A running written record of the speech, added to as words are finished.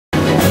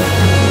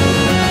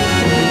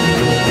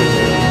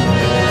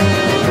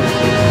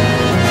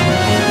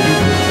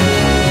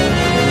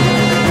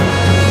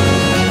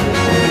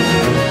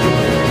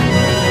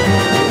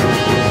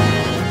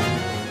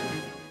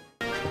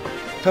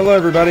Hello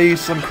everybody,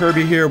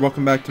 SlimKirby here.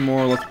 Welcome back to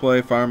more Let's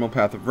Play Fire Emblem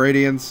Path of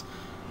Radiance.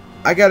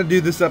 I gotta do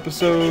this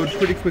episode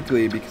pretty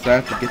quickly because I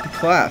have to get to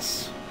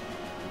class.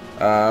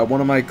 One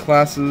of my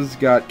classes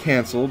got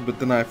cancelled, but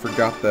then I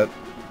forgot that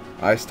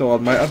I still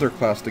had my other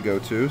class to go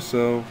to,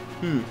 so,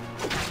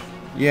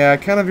 yeah,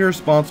 kind of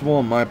irresponsible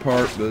on my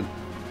part, but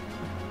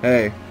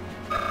hey,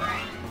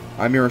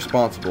 I'm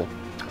irresponsible.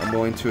 I'm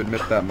willing to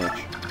admit that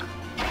much.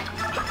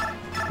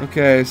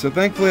 Okay, so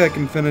thankfully I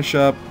can finish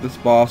up this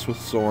boss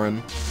with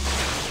Soren.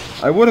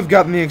 I would have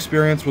gotten the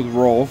experience with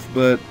Rolf,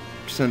 but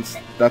since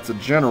that's a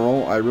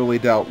general, I really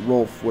doubt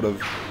Rolf would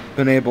have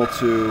been able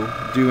to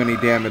do any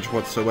damage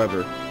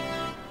whatsoever.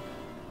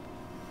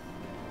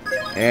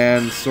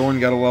 And Soren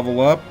got a level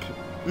up.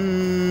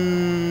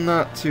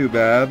 Not too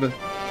bad.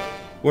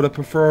 Would have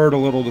preferred a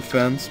little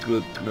defense,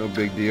 but no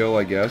big deal,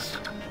 I guess.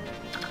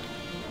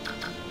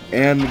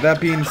 And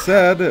that being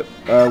said,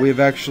 we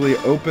have actually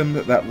opened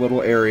that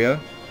little area.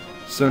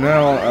 So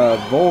now,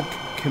 Volk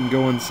can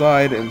go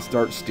inside and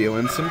start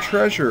stealing some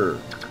treasure.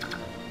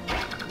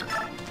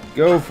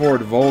 Go for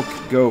it, Volk.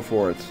 Go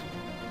for it.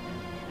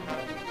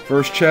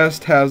 First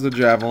chest has the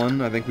javelin.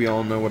 I think we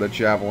all know what a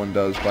javelin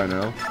does by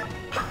now.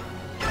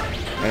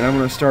 And I'm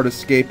going to start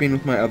escaping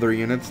with my other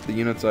units, the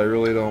units I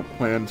really don't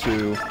plan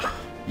to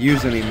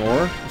use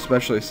anymore,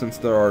 especially since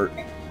there are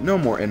no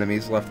more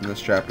enemies left in this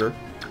chapter.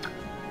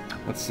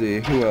 Let's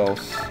see, who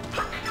else?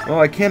 Well,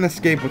 I can't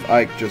escape with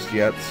Ike just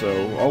yet,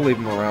 so I'll leave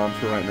him around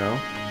for right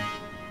now.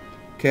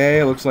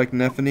 Okay, looks like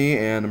Nephany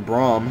and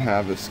Braum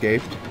have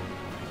escaped.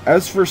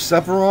 As for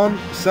Sephiron,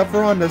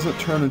 Sephiron doesn't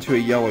turn into a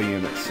yellow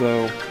unit,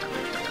 so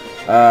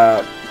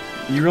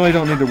you really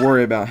don't need to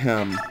worry about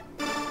him.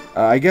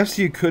 I guess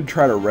you could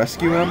try to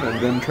rescue him and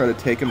then try to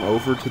take him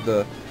over to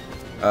the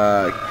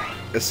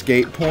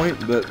escape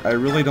point, but I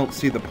really don't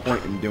see the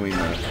point in doing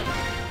that.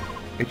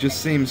 It just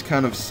seems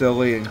kind of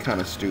silly and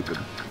kind of stupid.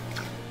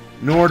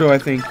 Nor do I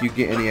think you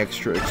get any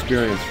extra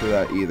experience for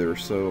that either,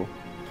 so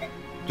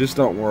just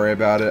don't worry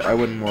about it. I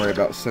wouldn't worry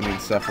about sending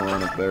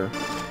Sephiron up there.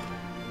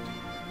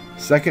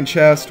 Second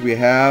chest, we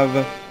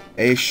have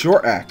a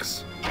short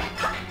axe.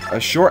 A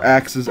short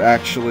axe is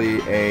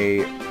actually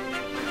a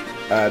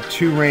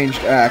two-ranged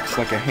axe,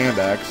 like a hand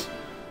axe,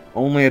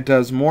 only it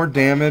does more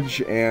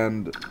damage,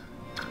 and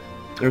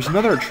there's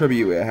another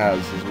attribute it has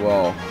as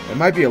well. It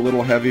might be a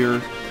little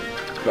heavier,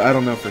 but I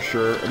don't know for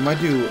sure. It might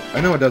do...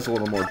 I know it does a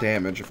little more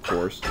damage, of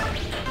course.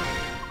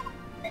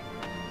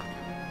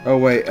 Oh,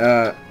 wait,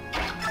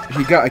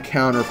 he got a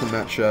counter from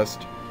that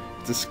chest.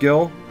 It's a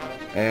skill,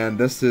 and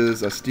this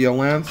is a steel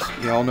lance.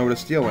 You all know what a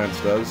steel lance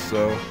does,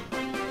 so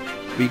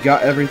we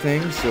got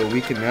everything, so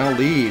we can now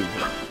leave.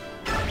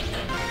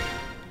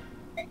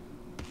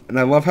 And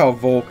I love how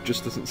Volk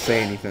just doesn't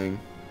say anything.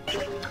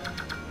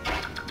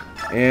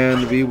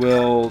 And we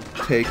will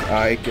take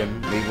Ike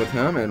and leave with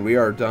him, and we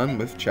are done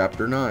with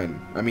Chapter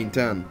 9. I mean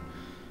 10.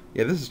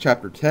 Yeah, this is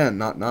Chapter 10,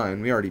 not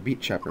 9. We already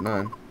beat Chapter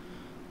 9.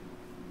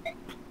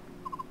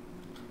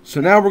 So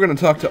now we're going to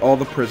talk to all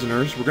the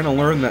prisoners. We're going to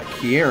learn that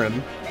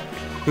Kieran,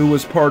 who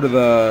was part of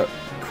the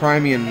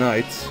Crimean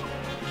Knights,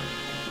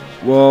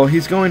 well,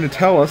 he's going to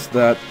tell us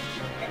that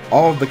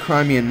all of the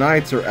Crimean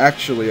Knights are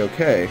actually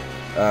okay.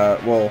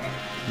 Well,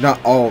 not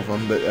all of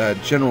them,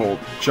 but General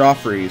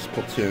Joffrey's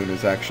platoon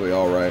is actually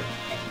alright.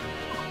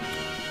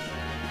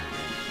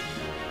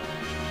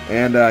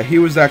 And he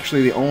was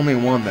actually the only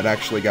one that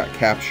actually got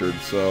captured,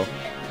 so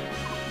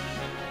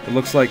it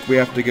looks like we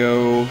have to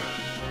go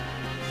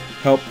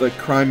help the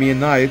Crimean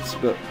Knights,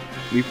 but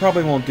we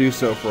probably won't do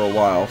so for a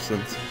while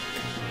since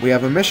we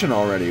have a mission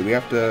already. We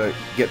have to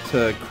get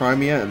to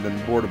Crimea and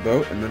then board a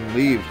boat and then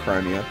leave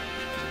Crimea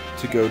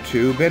to go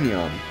to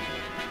Benyon.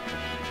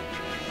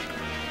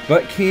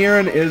 But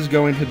Kieran is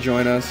going to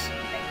join us.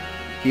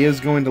 He is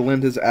going to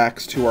lend his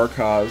axe to our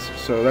cause,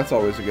 so that's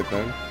always a good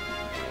thing.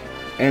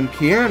 And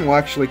Kieran will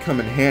actually come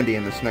in handy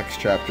in this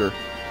next chapter.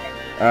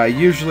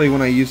 Usually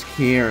when I use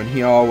Kieran,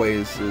 he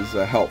always is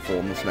helpful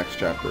in this next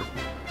chapter.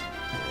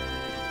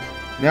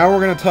 Now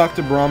we're going to talk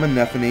to Braum and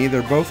Nephany.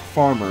 They're both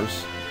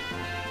farmers.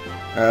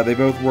 They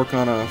both work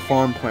on a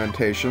farm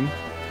plantation.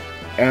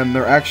 And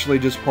they're actually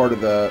just part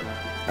of the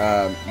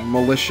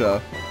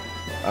militia.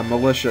 A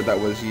militia that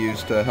was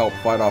used to help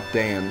fight off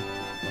Dan.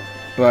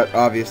 But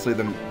obviously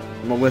the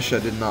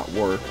militia did not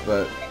work.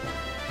 But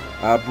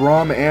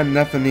Braum and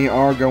Nephany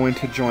are going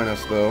to join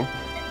us though.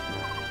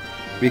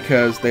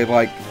 Because they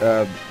like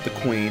the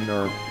queen,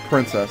 or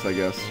princess I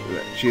guess.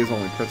 She is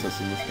only princess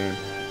in this game.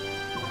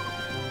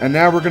 And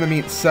now we're going to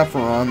meet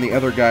Sephiron, the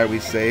other guy we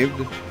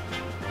saved.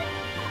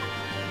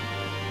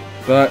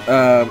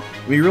 But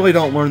we really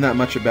don't learn that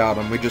much about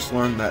him. We just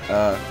learn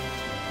that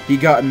he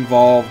got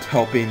involved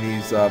helping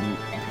these,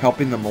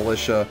 helping the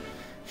militia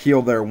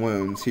heal their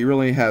wounds. He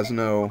really has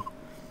no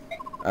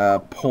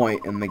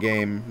point in the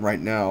game right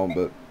now,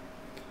 but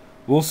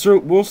we'll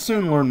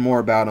soon learn more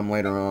about him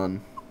later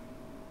on.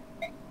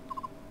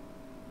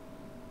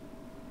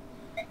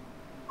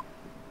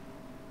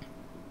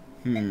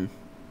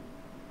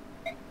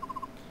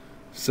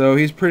 So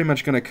he's pretty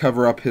much going to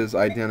cover up his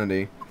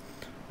identity.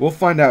 We'll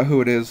find out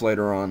who it is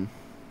later on.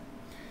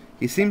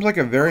 He seems like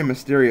a very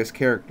mysterious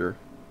character.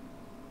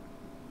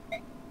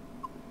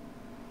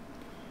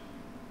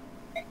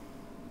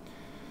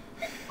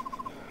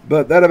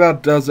 But that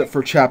about does it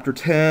for Chapter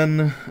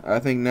 10. I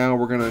think now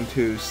we're going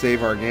to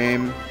save our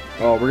game.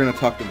 Oh, we're going to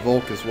talk to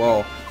Volk as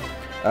well.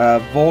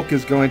 Volk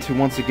is going to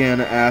once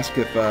again ask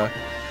if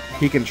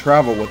he can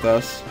travel with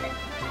us.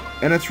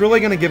 And it's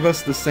really going to give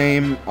us the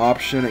same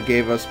option it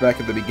gave us back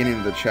at the beginning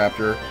of the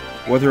chapter,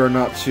 whether or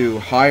not to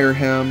hire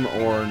him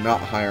or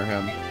not hire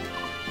him.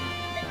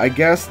 I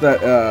guess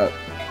that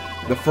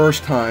the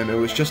first time it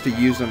was just to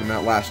use him in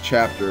that last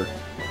chapter,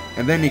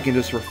 and then you can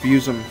just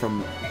refuse him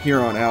from here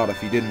on out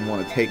if you didn't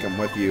want to take him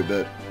with you.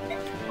 But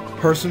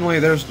personally,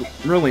 there's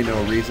really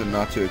no reason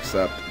not to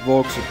accept.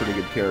 Volk's a pretty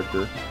good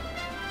character.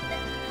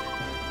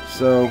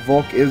 So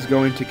Volk is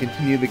going to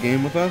continue the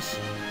game with us.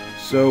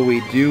 So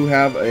we do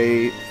have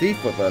a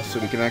thief with us, so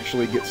we can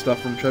actually get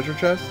stuff from treasure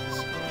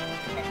chests.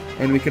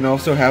 And we can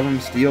also have him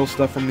steal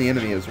stuff from the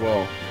enemy as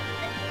well.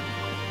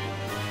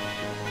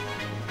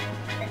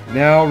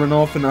 Now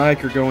Ranulph and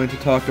Ike are going to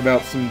talk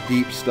about some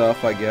deep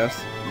stuff, I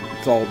guess.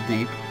 It's all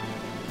deep.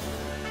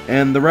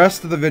 And the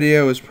rest of the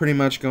video is pretty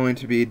much going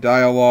to be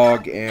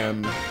dialogue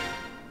and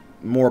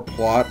more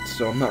plot,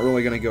 so I'm not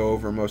really going to go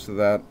over most of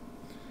that.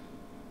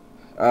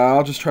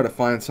 I'll just try to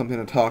find something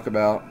to talk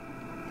about.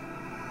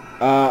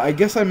 I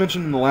guess I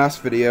mentioned in the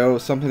last video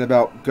something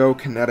about Go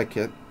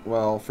Connecticut.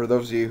 Well, for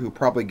those of you who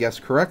probably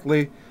guessed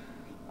correctly,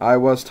 I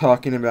was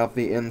talking about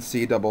the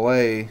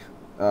NCAA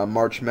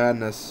March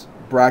Madness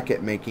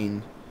bracket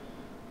making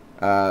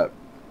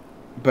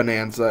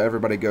bonanza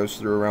everybody goes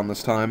through around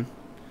this time.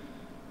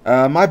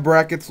 My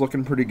bracket's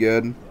looking pretty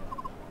good.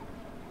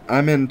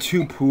 I'm in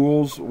 2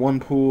 pools. One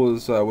pool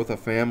is with a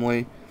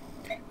family,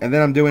 and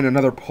then I'm doing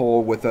another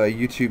poll with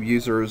YouTube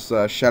users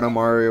Shadow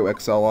Mario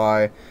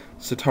XLI,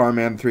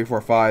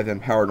 Sitarman345,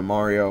 and Power to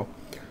Mario.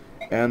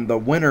 And the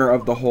winner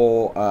of the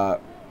whole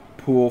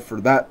pool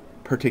for that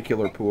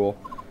particular pool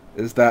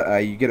is that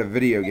you get a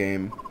video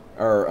game,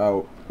 or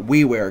a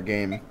WiiWare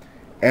game,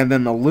 and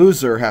then the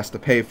loser has to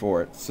pay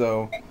for it.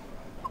 So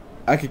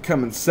I could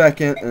come in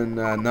second and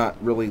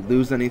not really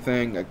lose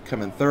anything. I could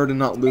come in third and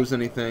not lose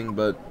anything,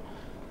 but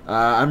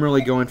I'm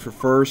really going for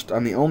first.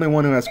 I'm the only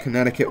one who has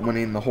Connecticut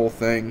winning the whole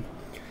thing.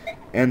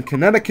 And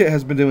Connecticut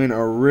has been doing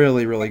a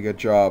really, really good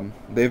job.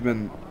 They've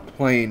been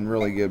playing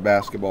really good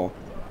basketball.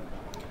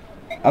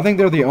 I think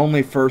they're the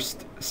only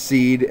first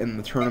seed in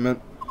the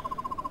tournament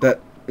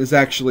that is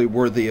actually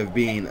worthy of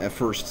being a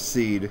first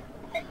seed.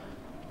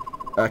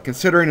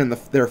 Considering in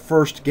their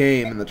first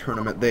game in the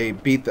tournament, they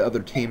beat the other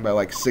team by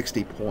like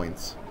 60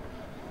 points.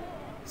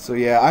 So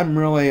yeah, I'm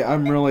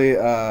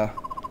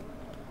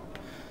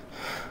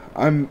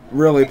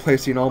really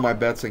placing all my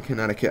bets in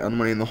Connecticut on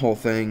winning the whole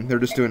thing. They're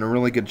just doing a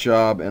really good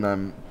job, and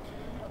I'm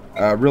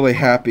really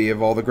happy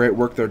of all the great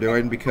work they're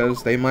doing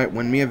because they might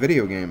win me a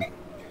video game.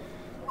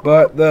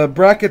 But the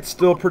brackets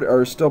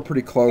are still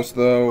pretty close,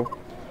 though.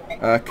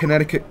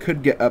 Connecticut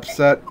could get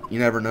upset. You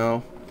never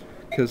know.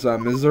 Because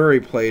Missouri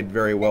played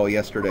very well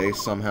yesterday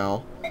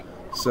somehow.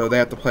 So they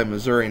have to play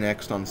Missouri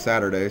next on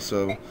Saturday.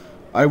 So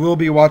I will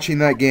be watching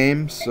that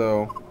game.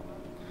 So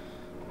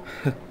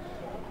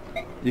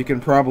you can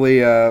probably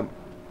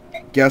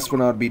guess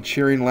when I'd be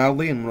cheering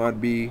loudly and when I'd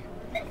be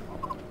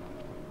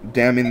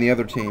damning the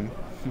other team.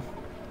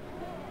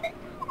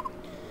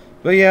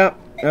 But yeah,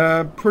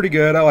 pretty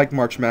good. I like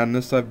March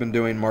Madness. I've been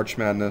doing March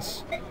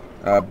Madness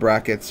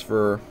brackets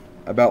for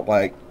about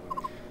like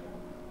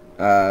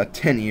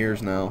 10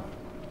 years now.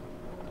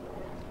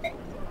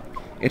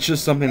 It's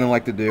just something I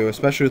like to do,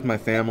 especially with my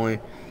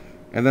family.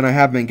 And then I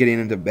have been getting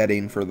into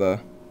betting for the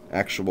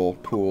actual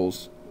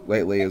pools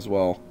lately as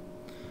well.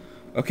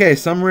 Okay,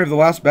 summary of the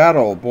last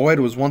battle.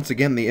 Boyd was once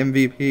again the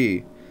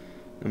MVP.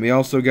 And we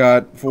also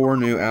got 4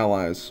 new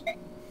allies.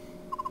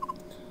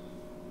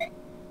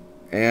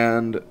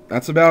 And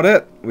that's about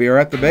it. We are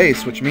at the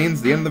base, which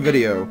means the end of the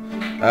video.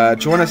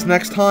 Join us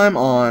next time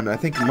on, I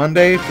think,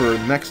 Monday for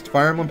the next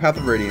Fire Emblem Path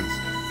of Radiance.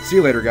 See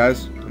you later,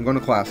 guys. I'm going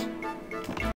to class.